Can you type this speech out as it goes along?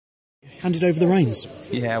handed over the reins.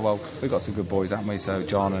 Yeah, well, we've got some good boys, haven't we? So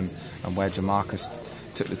John and Wedge and Marcus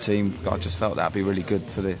took the team. I just felt that'd be really good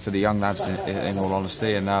for the young lads, in all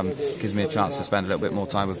honesty, and gives me a chance to spend a little bit more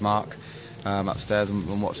time with Mark upstairs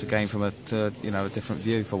and watch the game from a different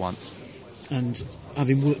view for once. And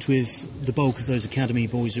having worked with the bulk of those academy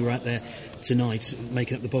boys who are out there tonight,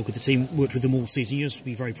 making up the bulk of the team, worked with them all season, you must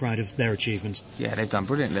be very proud of their achievement. Yeah, they've done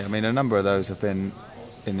brilliantly. I mean, a number of those have been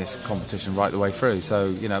in this competition right the way through, so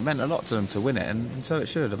it meant a lot to them to win it, and so it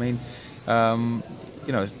should. I mean,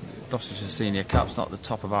 Gloucestershire Senior Cup's not the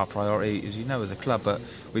top of our priority, as you know, as a club, but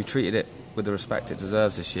we've treated it with the respect it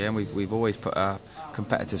deserves this year, and we've always put a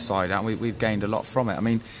competitive side out, and we've gained a lot from it. I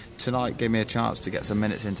mean, tonight gave me a chance to get some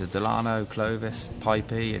minutes into Delano, Clovis,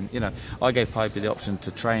 Pipey, and I gave Pipey the option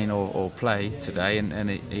to train or play today, and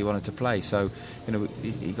he wanted to play, so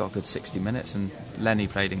he got a good 60 minutes, and Lenny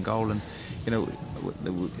played in goal, and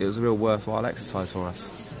it was a real worthwhile exercise for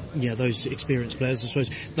us. Yeah, those experienced players, I suppose,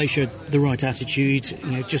 they showed the right attitude,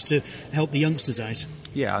 just to help the youngsters out.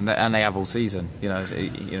 Yeah, and they have all season.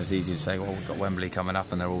 It's easy to say, well, we've got Wembley coming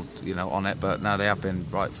up and they're all on it, but no, they have been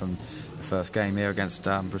right from the first game here against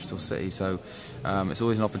Bristol City. So it's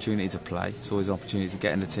always an opportunity to play. It's always an opportunity to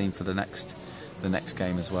get in the team for the next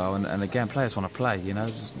game as well. And again, players want to play.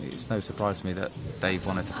 It's no surprise to me that Dave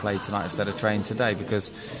wanted to play tonight instead of train today,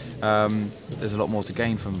 because there's a lot more to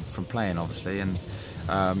gain from playing, obviously. And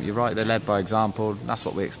you're right, they're led by example. That's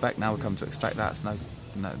what we expect now. We come to expect that. It's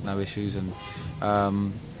no issues, and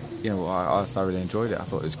I thoroughly enjoyed it. I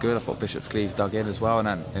thought it was good. I thought Bishop's Cleeve dug in as well, and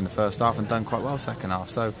then in the first half, and done quite well second half.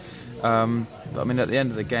 So, but I mean, at the end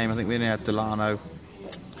of the game, I think we only had Delano,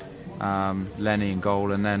 Lenny in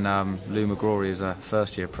goal, and then Lou McGrory as a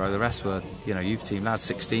first-year pro. The rest were youth team lads,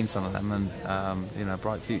 16 some of them, and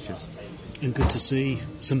bright futures. And good to see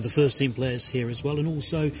some of the first-team players here as well, and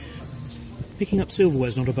also picking up silverware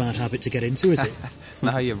is not a bad habit to get into, is it?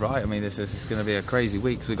 No, you're right. I mean, this is going to be a crazy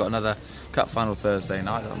week, because we've got another cup final Thursday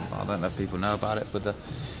night. I don't know if people know about it, but the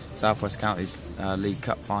South West Counties League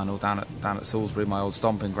Cup final down at Salisbury, my old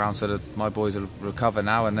stomping ground, so that my boys will recover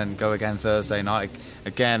now and then go again Thursday night.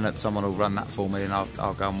 Again, that someone will run that for me, and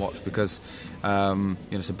I'll go and watch, because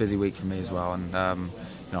it's a busy week for me as well, and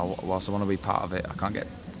whilst I want to be part of it, I can't get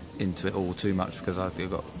into it all too much, because I've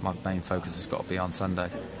got my main focus has got to be on Sunday.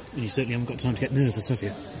 And you certainly haven't got time to get nervous, have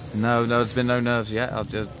you? No, there's been no nerves yet. I'll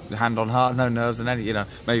just hand on heart, no nerves, and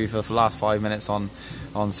maybe for the last 5 minutes on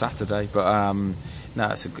Saturday. But no,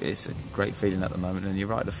 it's a great feeling at the moment. And you're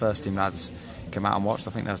right, the first team lads came out and watched.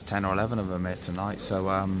 I think there's 10 or 11 of them here tonight. So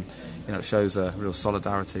it shows a real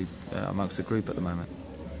solidarity amongst the group at the moment.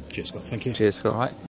 Cheers, Scott. Thank you. Cheers, Scott. All right.